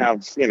 at it and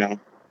have,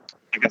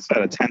 like I said,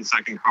 a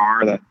 10-second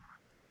car that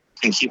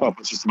can keep up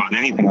with just about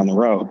anything on the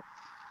road.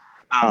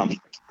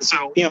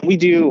 So we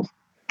do,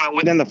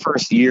 within the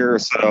first year or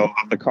so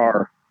of the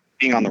car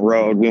being on the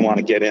road, we want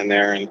to get in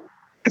there and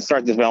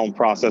start the development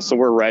process. So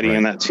we're ready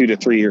in that 2 to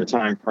 3 year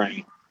time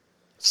frame.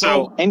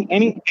 So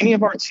any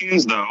of our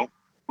tunes, though,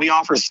 we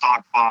offer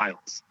stock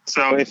files.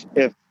 So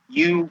if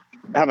you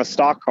have a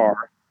stock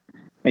car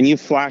and you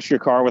flash your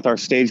car with our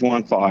stage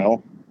 1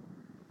 file,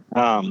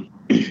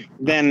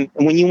 then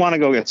when you want to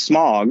go get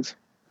smogged,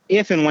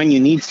 if and when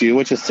you need to,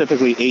 which is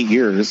typically 8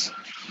 years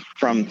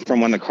from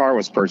when the car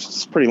was purchased,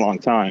 it's a pretty long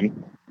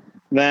time,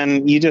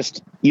 then you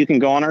can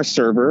go on our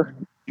server,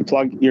 you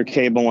plug your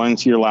cable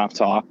into your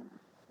laptop,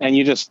 and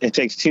it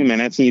takes 2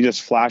 minutes, and you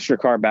just flash your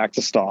car back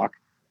to stock,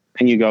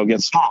 and you go get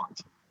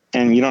smogged,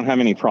 and you don't have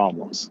any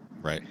problems.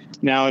 Right.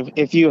 Now,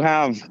 if you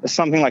have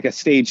something like a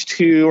stage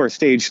 2 or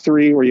stage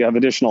 3 where you have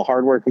additional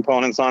hardware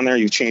components on there,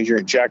 you change your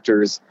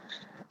injectors,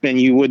 then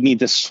you would need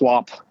to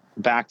swap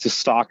back to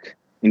stock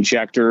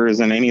injectors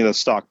and any of the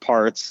stock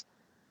parts.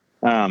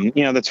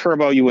 The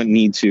turbo you wouldn't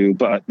need to,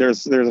 but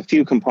there's a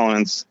few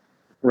components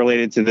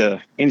related to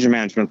the engine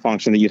management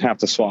function that you'd have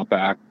to swap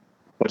back,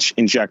 which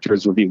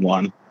injectors would be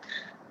one.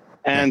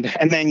 And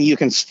then you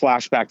can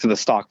flash back to the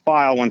stock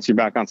file once you're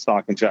back on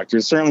stock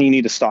injectors. Certainly you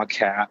need a stock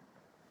cat,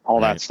 all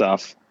that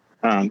stuff.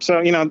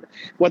 So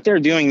what they're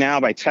doing now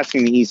by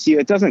testing the ECU,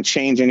 it doesn't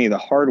change any of the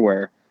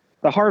hardware.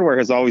 The hardware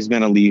has always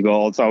been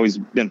illegal. It's always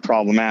been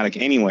problematic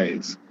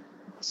anyways.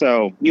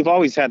 So you've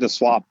always had to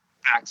swap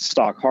back to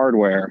stock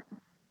hardware.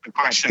 The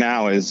question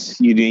now is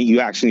you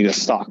actually need a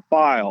stock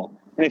file.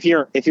 And if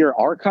you're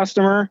our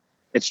customer,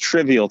 it's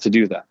trivial to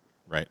do that.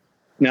 Right.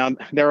 Now,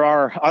 there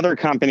are other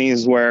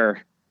companies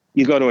where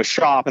you go to a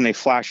shop and they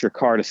flash your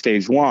car to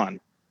stage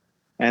 1.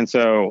 And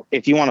so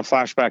if you want to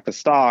flash back to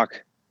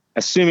stock,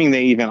 assuming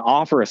they even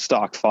offer a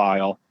stock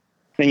file,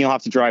 then you'll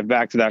have to drive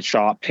back to that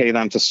shop, pay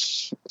them to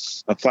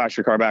flash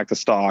your car back to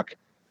stock.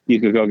 You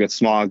could go get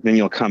smogged, then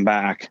you'll come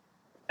back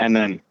and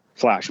then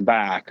flash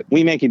back.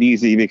 We make it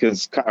easy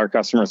because our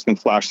customers can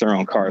flash their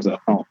own cars at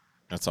home.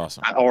 That's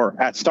awesome. Or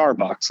at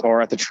Starbucks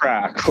or at the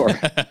track or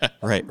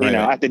right.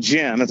 At the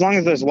gym. As long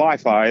as there's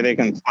Wi-Fi, they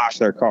can flash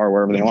their car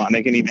wherever they want.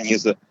 They can even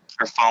use their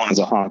phone as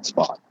a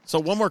hotspot. So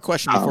one more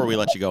question before we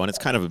let you go, and it's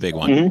kind of a big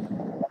one.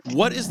 Mm-hmm.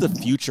 what is the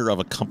future of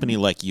a company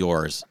like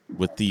yours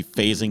with the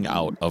phasing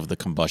out of the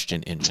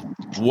combustion engine?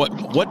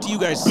 What do you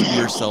guys see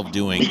yourself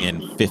doing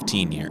in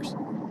 15 years?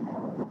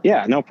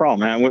 Yeah, no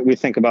problem, man. We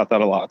think about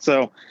that a lot.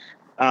 So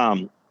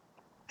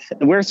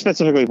we're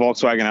specifically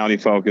Volkswagen Audi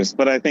focused,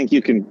 but I think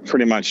you can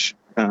pretty much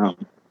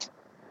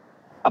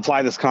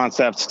apply this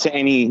concept to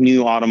any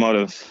new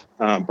automotive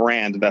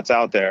brand that's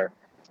out there.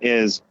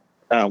 Is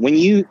when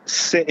you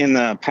sit in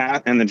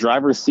the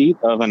driver's seat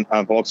of a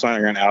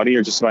Volkswagen or an Audi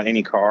or just about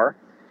any car,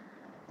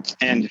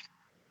 and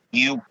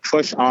you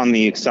push on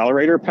the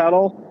accelerator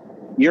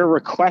pedal, you're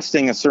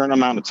requesting a certain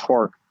amount of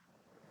torque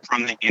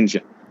from the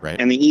engine. Right.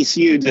 And the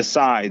ECU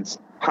decides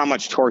how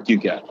much torque you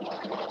get.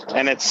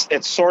 And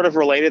it's sort of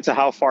related to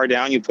how far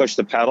down you push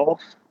the pedal,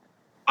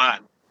 but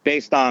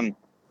based on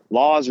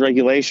laws,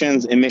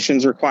 regulations,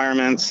 emissions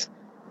requirements,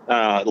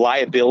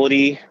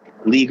 liability,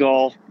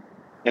 legal,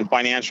 and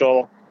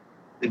financial,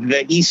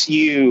 the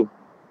ECU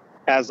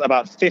has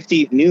about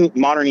 50 new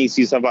modern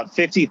ECUs have about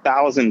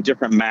 50,000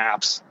 different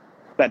maps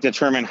that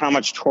determine how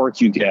much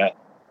torque you get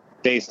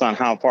based on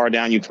how far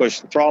down you push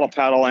the throttle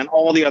pedal and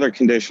all the other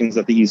conditions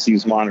that the ECU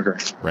is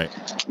monitoring. Right.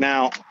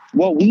 Now,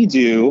 what we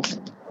do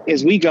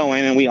is we go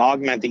in and we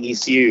augment the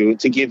ECU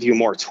to give you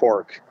more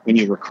torque when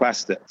you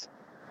request it.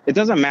 It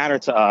doesn't matter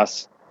to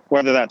us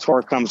whether that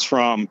torque comes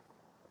from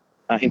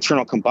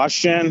internal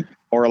combustion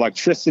or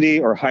electricity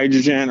or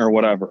hydrogen or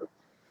whatever.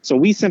 So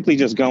we simply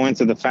just go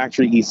into the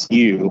factory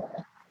ECU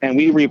and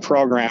we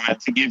reprogram it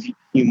to give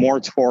you more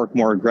torque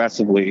more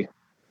aggressively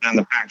than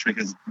the factory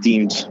has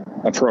deemed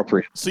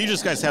appropriate. So you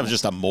guys have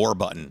just a more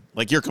button.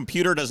 Like your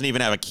computer doesn't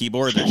even have a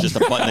keyboard. There's just a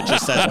button that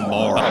just says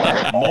more.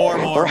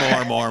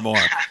 More.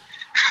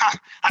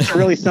 That's a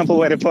really simple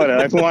way to put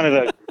it. If we wanted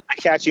a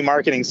catchy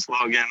marketing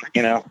slogan,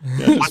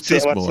 what's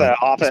the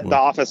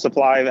office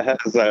supply that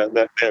has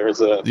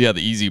the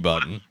easy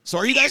button. So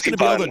are you guys going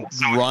to be able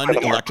to run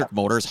electric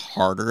motors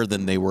harder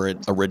than they were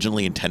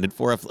originally intended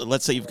for? If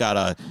let's say you've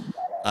got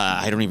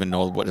I don't even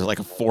know what, like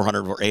a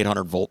 400 or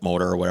 800 volt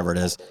motor or whatever it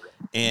is.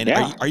 And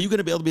are you going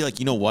to be able to be like,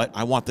 you know what?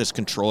 I want this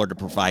controller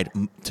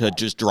to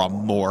just draw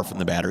more from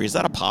the battery. Is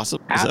that a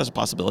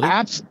possibility?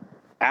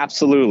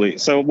 Absolutely.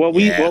 So what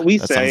we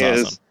say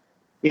is,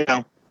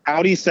 awesome.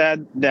 Audi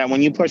said that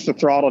when you push the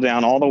throttle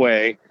down all the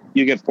way,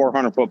 you get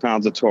 400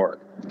 foot-pounds of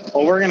torque.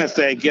 Well, we're going to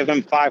say give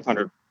them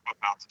 500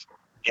 foot-pounds of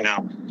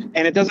torque,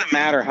 and it doesn't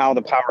matter how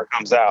the power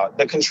comes out.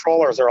 The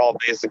controllers are all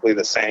basically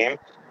the same,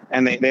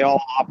 and they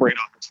all operate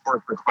on the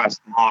torque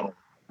request model.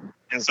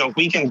 And so if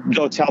we can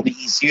go tell the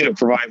ECU to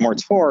provide more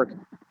torque, and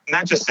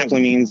that just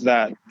simply means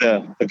that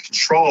the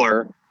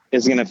controller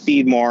is going to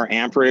feed more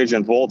amperage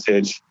and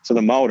voltage to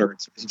the motor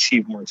to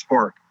achieve more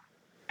torque.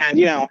 And,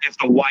 if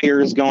the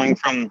wires going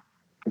from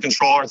the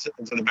controller to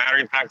the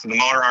battery pack to the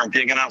motor aren't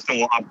big enough, then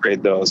we'll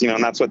upgrade those,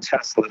 and that's what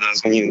Tesla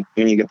does when you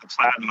get the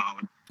plaid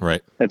mode.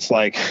 Right. It's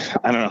like,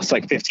 I don't know, it's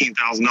like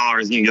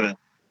 $15,000 and you get a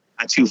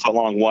 2-foot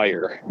long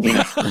wire,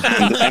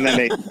 and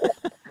then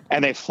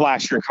they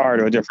flash your car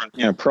to a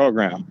different,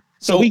 program.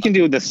 So we can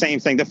do the same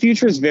thing. The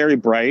future is very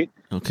bright.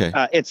 Okay.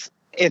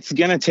 It's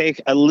going to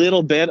take a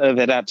little bit of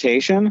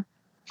adaptation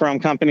from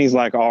companies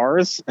like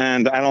ours.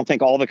 And I don't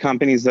think all the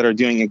companies that are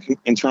doing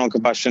internal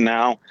combustion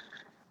now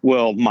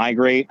will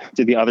migrate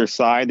to the other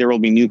side. There will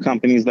be new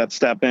companies that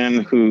step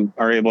in who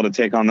are able to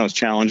take on those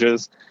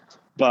challenges.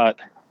 But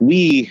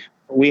we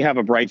have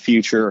a bright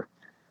future,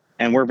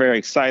 and we're very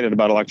excited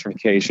about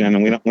electrification.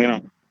 And we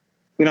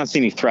don't see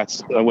any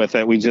threats with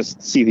it. We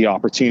just see the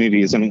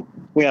opportunities, and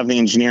we have the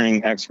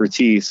engineering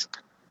expertise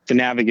to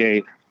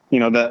navigate,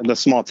 the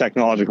small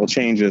technological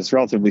changes,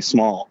 relatively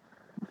small,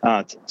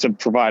 to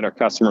provide our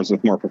customers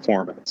with more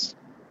performance.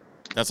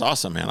 That's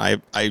awesome, man.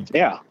 I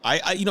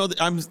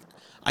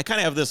kind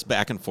of have this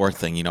back and forth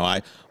thing.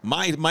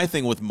 My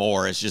thing with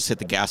more is just hit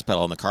the gas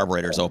pedal and the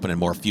carburetor's open and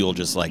more fuel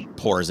just like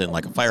pours in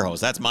like a fire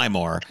hose. That's my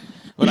more.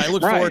 But I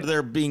look forward to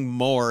there being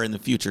more in the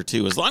future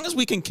too. As long as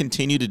we can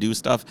continue to do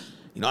stuff.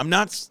 I'm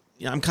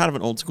kind of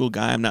an old school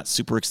guy. I'm not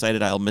super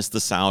excited. I'll miss the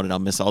sound and I'll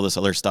miss all this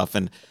other stuff.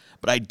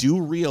 But I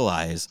do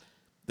realize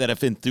that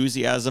if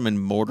enthusiasm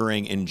and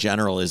motoring in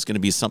general is going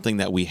to be something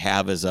that we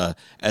have as a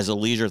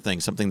leisure thing,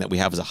 something that we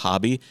have as a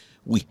hobby,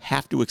 we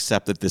have to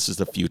accept that this is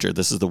the future.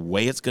 This is the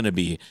way it's going to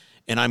be.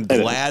 And I'm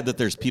glad that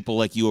there's people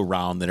like you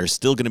around that are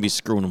still going to be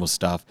screwing with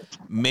stuff,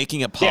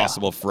 making it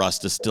possible for us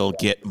to still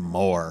get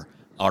more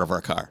out of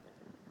our car.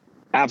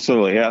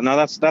 Absolutely. Yeah. No,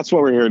 that's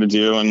what we're here to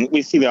do. And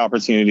we see the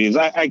opportunities.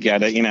 I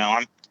get it.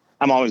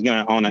 I'm always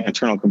going to own an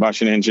internal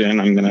combustion engine.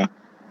 I'm going to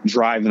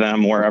drive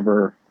them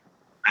wherever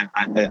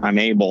I'm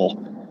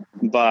able.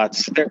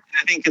 But I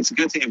think it's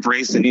good to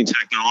embrace the new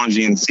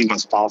technology and see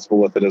what's possible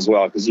with it as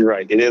well. Because you're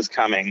right, it is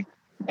coming.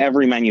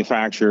 Every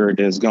manufacturer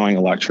is going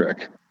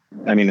electric.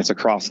 I mean, it's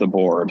across the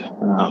board.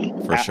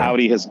 For sure.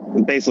 Audi is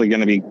basically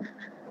going to be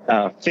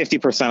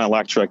 50%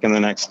 electric in the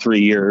next 3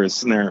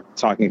 years. And they're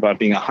talking about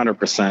being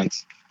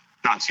 100%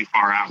 not too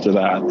far after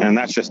that. And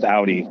that's just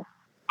Audi.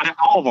 But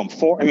all of them.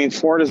 Ford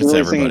is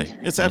releasing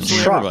it's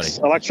absolutely trucks,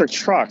 everybody. Electric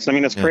trucks. I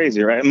mean, it's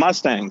crazy, right?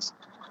 Mustangs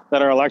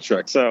that are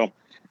electric. So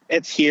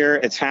it's here,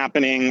 it's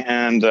happening,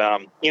 and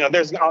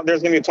there's going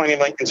to be plenty of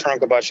like internal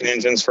combustion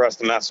engines for us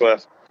to mess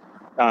with,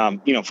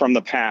 from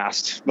the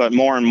past. But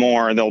more and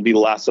more, there'll be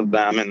less of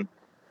them,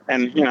 and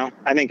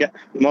I think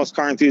most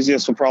car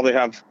enthusiasts will probably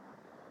have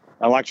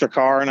an electric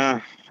car and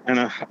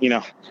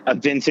a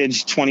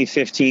vintage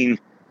 2015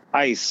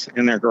 ICE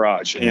in their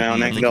garage,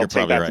 and they'll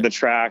take that to the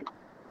track,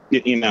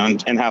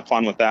 and have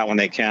fun with that when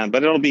they can.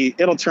 But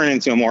it'll turn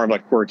into a more of a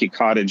quirky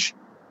cottage,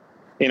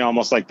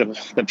 almost like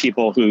the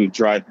people who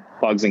drive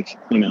bugs and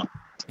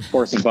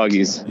horse and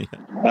buggies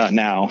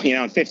now.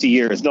 In 50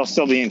 years they'll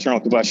still be internal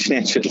combustion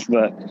engines,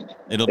 but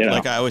it'll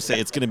like I always say,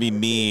 it's going to be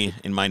me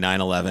in my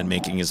 911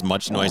 making as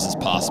much noise as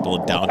possible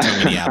in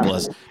downtown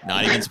Minneapolis.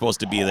 Not even supposed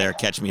to be there.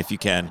 Catch me if you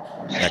can.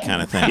 That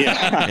kind of thing.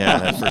 Yeah,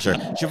 that's for sure.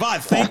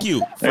 Javad, thank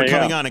you for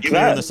coming on and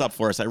clearing this up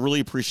for us. I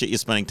really appreciate you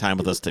spending time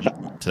with us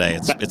today.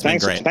 It's been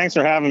great. Thanks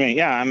for having me.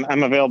 Yeah,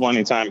 I'm available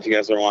anytime if you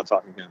guys ever want to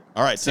talk again.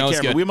 All right, take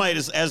care. But we might,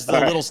 as the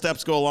little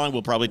steps go along,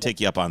 we'll probably take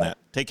you up on that.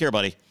 Take care,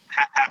 buddy.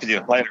 Happy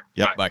to. Later.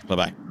 Yep.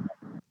 Bye-bye.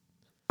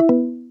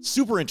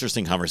 Super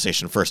interesting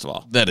conversation, first of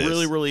all. That is.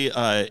 Really, really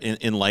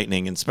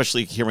enlightening, and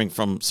especially hearing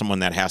from someone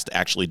that has to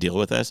actually deal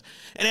with this.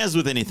 And as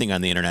with anything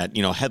on the internet,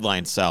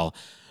 headlines sell.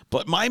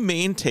 But my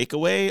main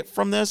takeaway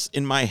from this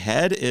in my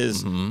head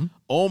is,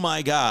 oh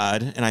my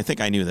God, and I think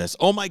I knew this,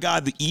 oh my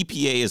God, the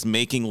EPA is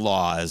making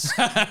laws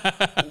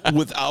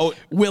without...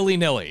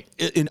 willy-nilly.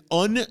 An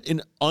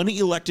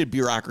unelected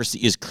bureaucracy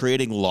is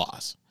creating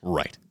laws.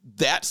 Right.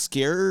 That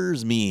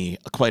scares me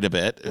quite a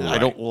bit. Right. I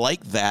don't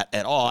like that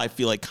at all. I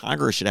feel like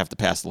Congress should have to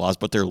pass the laws,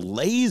 but they're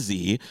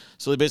lazy.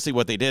 So basically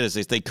what they did is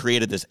they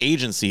created this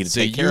agency to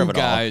take care of it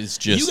all.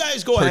 You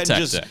guys go ahead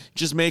and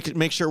just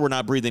make sure we're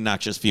not breathing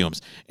noxious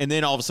fumes. And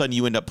then all of a sudden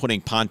you end up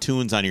putting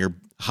pontoons on your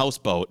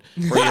houseboat.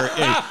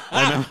 Yes,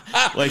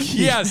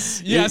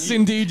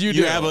 indeed you do.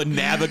 You have a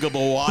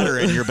navigable water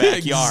in your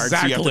backyard,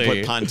 so you have to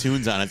put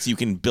pontoons on it so you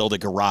can build a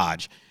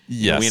garage.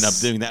 Yes. We end up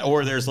doing that.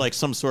 Or there's like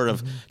some sort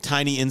of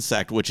tiny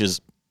insect which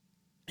is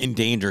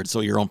endangered,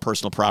 so your own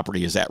personal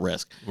property is at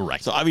risk.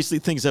 Right. So obviously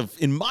things have,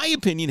 in my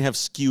opinion, have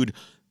skewed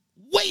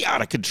way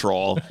out of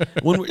control,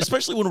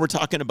 especially when we're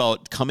talking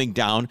about coming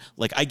down.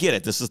 Like, I get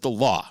it. This is the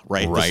law,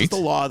 right? This is the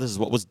law. This is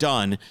what was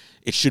done.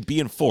 It should be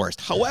enforced.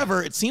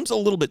 However, it seems a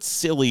little bit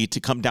silly to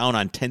come down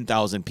on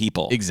 10,000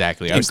 people.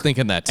 Exactly. I was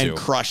thinking that too. And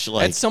crush,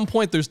 at some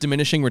point, there's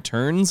diminishing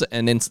returns.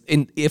 And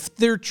if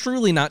they're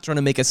truly not trying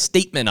to make a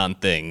statement on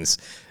things,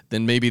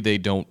 then maybe they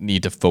don't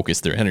need to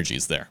focus their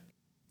energies there.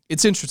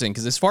 It's interesting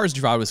because as far as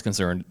Javad was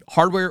concerned,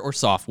 hardware or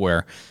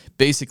software,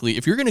 basically,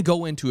 if you're going to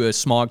go into a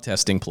smog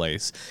testing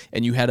place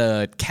and you had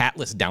a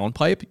catless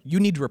downpipe, you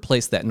need to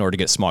replace that in order to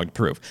get smog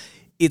proof.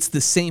 It's the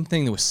same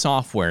thing with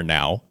software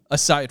now,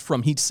 aside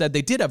from he said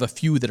they did have a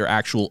few that are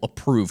actual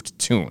approved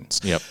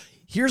tunes. Yep.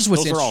 Here's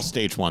what's Those are all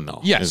stage one,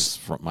 though. Yes. Is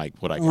from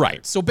what I got.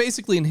 Right. So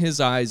basically, in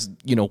his eyes,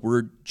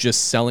 we're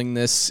just selling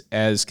this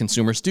as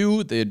consumers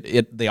do.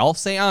 They all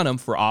say on them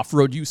for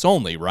off-road use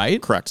only,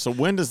 right? Correct. So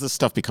when does this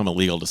stuff become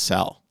illegal to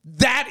sell?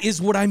 That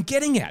is what I'm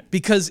getting at.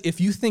 Because if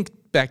you think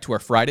back to our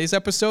Friday's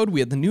episode, we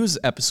had the news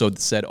episode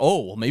that said,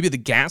 maybe the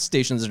gas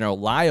stations are now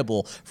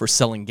liable for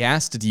selling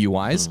gas to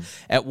DUIs.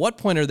 At what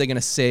point are they going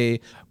to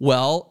say,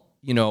 034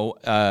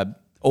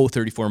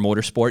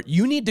 Motorsport,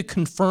 you need to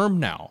confirm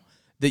now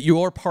that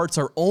your parts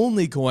are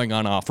only going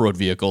on off-road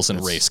vehicles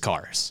and race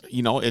cars.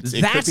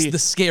 That's the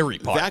scary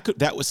part.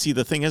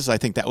 The thing is, I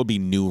think that would be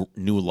new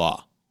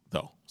law,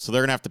 though. So they're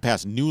going to have to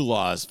pass new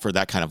laws for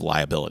that kind of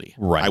liability.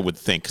 Right. I would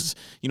think. 'Cause,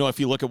 if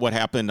you look at what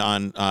happened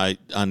on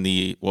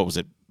the, what was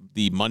it,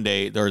 the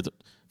Monday or the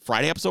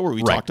Friday episode where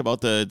we talked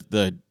about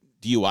the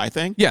DUI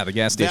thing. Yeah, the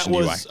gas station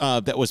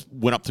DUI. That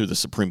went up through the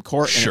Supreme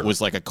Court, and it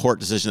was like a court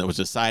decision that was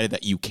decided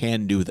that you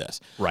can do this.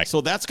 Right.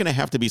 So that's going to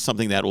have to be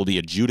something that will be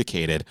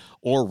adjudicated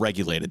or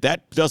regulated.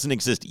 That doesn't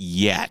exist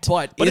yet,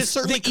 but it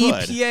certainly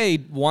could.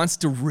 EPA wants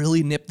to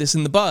really nip this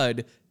in the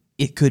bud,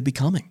 it could be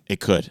coming. It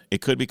could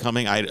be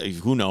coming.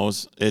 Who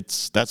knows?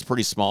 That's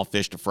pretty small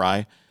fish to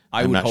fry.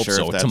 I would hope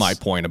so, to my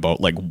point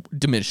about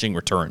diminishing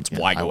returns.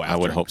 Why go after I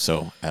would hope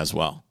so as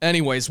well.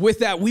 Anyways, with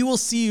that, we will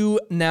see you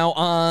now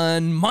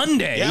on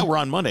Monday. Yeah, we're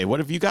on Monday.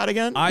 What have you got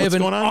again? I have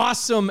an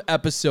awesome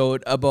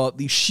episode about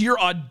the sheer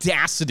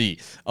audacity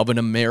of an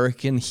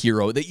American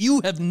hero that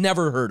you have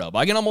never heard of.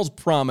 I can almost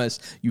promise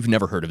you've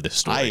never heard of this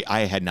story.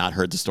 I had not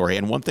heard the story.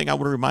 And one thing I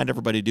want to remind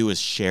everybody to do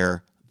is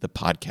share the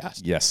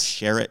podcast. Yes.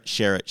 Share it.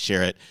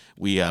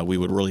 We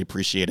would really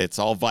appreciate it. It's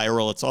all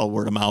viral. It's all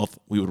word of mouth.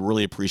 We would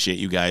really appreciate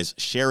you guys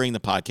sharing the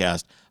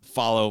podcast.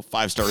 Follow,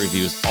 5-star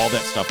reviews, all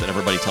that stuff that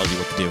everybody tells you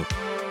what to do.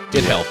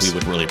 It helps. We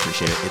would really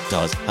appreciate it. It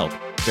does help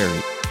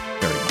very,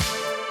 very much.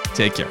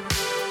 Take care.